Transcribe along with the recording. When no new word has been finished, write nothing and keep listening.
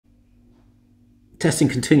Testing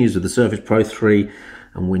continues with the Surface Pro 3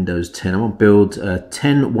 and Windows 10. I'm on build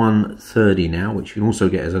 10130 now, which you can also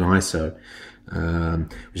get as an ISO,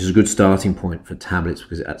 which is a good starting point for tablets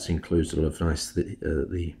because it actually includes a lot of a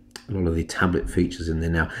lot of the tablet features in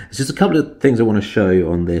there now. It's just a couple of things I want to show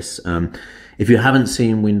you on this. If you haven't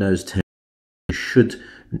seen Windows 10, you should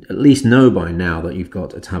at least know by now that you've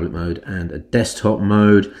got a tablet mode and a desktop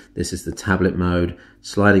mode. This is the tablet mode.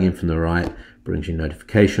 Sliding in from the right brings you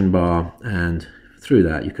notification bar, and through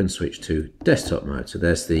that you can switch to desktop mode. So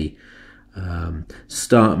there's the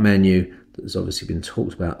start menu that has obviously been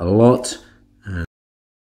talked about a lot, and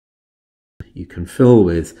you can fill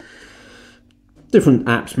with different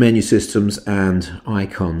apps, menu systems and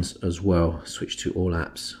icons as well. Switch to all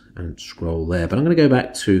apps and scroll there. But I'm going to go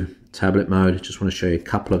back to tablet mode. Just want to show you a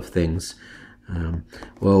couple of things.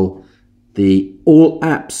 Well, the all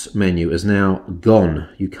apps menu is now gone.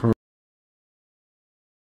 You can't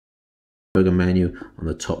menu on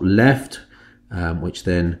the top left, which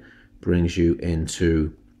then brings you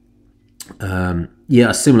into a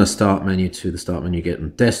similar start menu to the start menu you get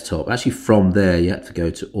on desktop. Actually, from there you have to go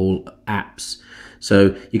to all apps.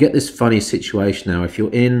 So you get this funny situation now. If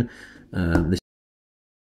you're in this,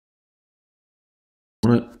 you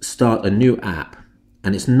want to start a new app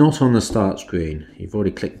and it's not on the start screen, you've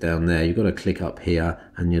already clicked down there, you've got to click up here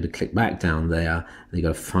and you've got to click back down there, and you've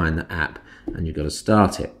got to find the app and you've got to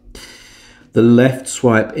start it. The left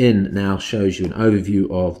swipe in now shows you an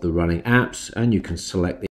overview of the running apps, and you can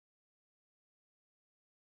select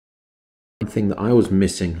the thing that I was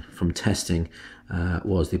missing from testing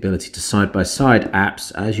was the ability to side-by-side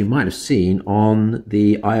apps, as you might have seen on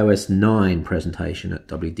the iOS 9 presentation at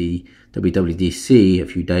WWDC a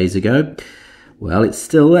few days ago. Well, it's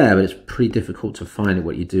still there, but it's pretty difficult to find it.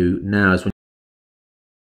 What you do now is when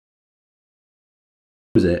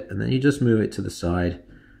you close it, and then you just move it to the side,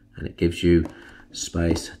 and it gives you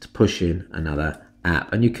space to push in another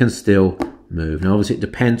app, and you can still move. Now, obviously, it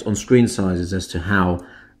depends on screen sizes as to how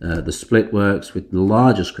the split works. With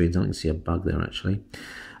larger screens, I can see a bug there actually.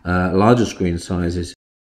 Larger screen sizes,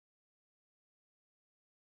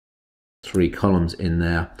 3 columns in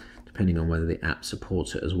there, depending on whether the app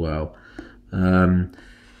supports it as well.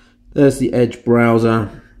 There's the Edge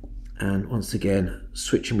browser, and once again,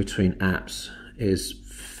 switching between apps is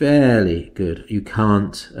fairly good. You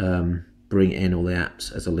can't bring in all the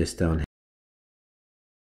apps as a list down here.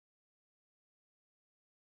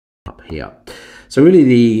 Up here. So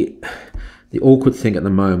really the awkward thing at the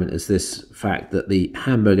moment is this fact that the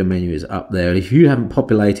hamburger menu is up there. And if you haven't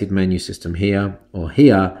populated menu system here or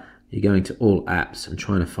here, you're going to all apps and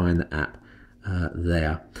trying to find the app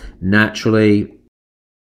there. Naturally,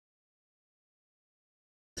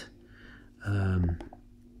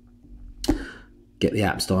 get the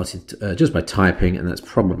app started just by typing, and that's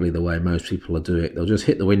probably the way most people will do it. They'll just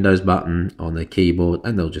hit the Windows button on their keyboard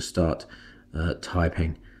and they'll just start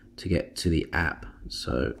typing to get to the app.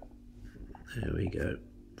 So there we go.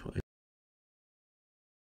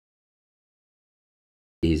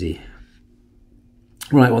 Easy.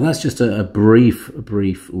 Right, well, that's just a brief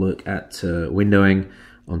look at windowing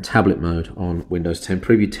on tablet mode on Windows 10.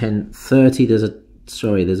 Preview 1030, that's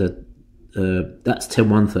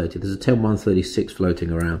 10130. There's a 10136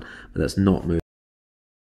 floating around, but that's not moving.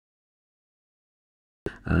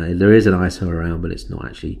 There is an ISO around, but it's not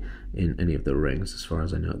actually in any of the rings as far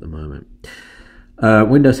as I know at the moment.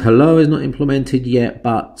 Windows Hello is not implemented yet,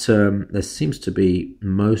 but there seems to be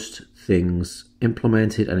most things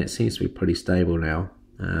implemented, and it seems to be pretty stable now.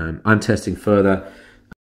 I'm testing further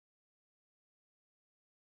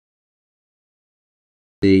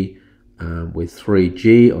with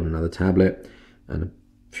 3G on another tablet and a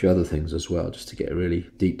few other things as well, just to get a really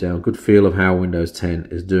deep down good feel of how Windows 10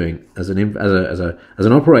 is doing as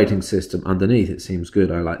an operating system. Underneath, it seems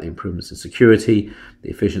good. I like the improvements in security, the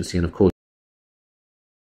efficiency, and of course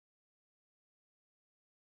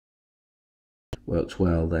works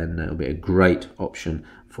well, then it'll be a great option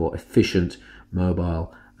for efficient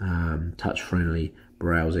mobile touch-friendly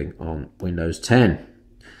browsing on Windows 10.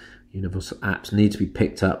 Universal apps need to be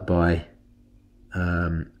picked up by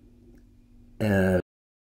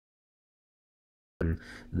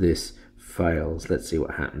this fails. Let's see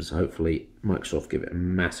what happens. Hopefully Microsoft give it a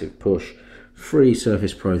massive push. Free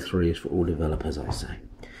Surface Pro 3 is for all developers, I say.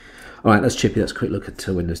 All right, that's Chippy. That's a quick look at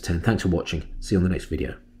Windows 10. Thanks for watching. See you on the next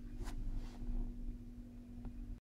video.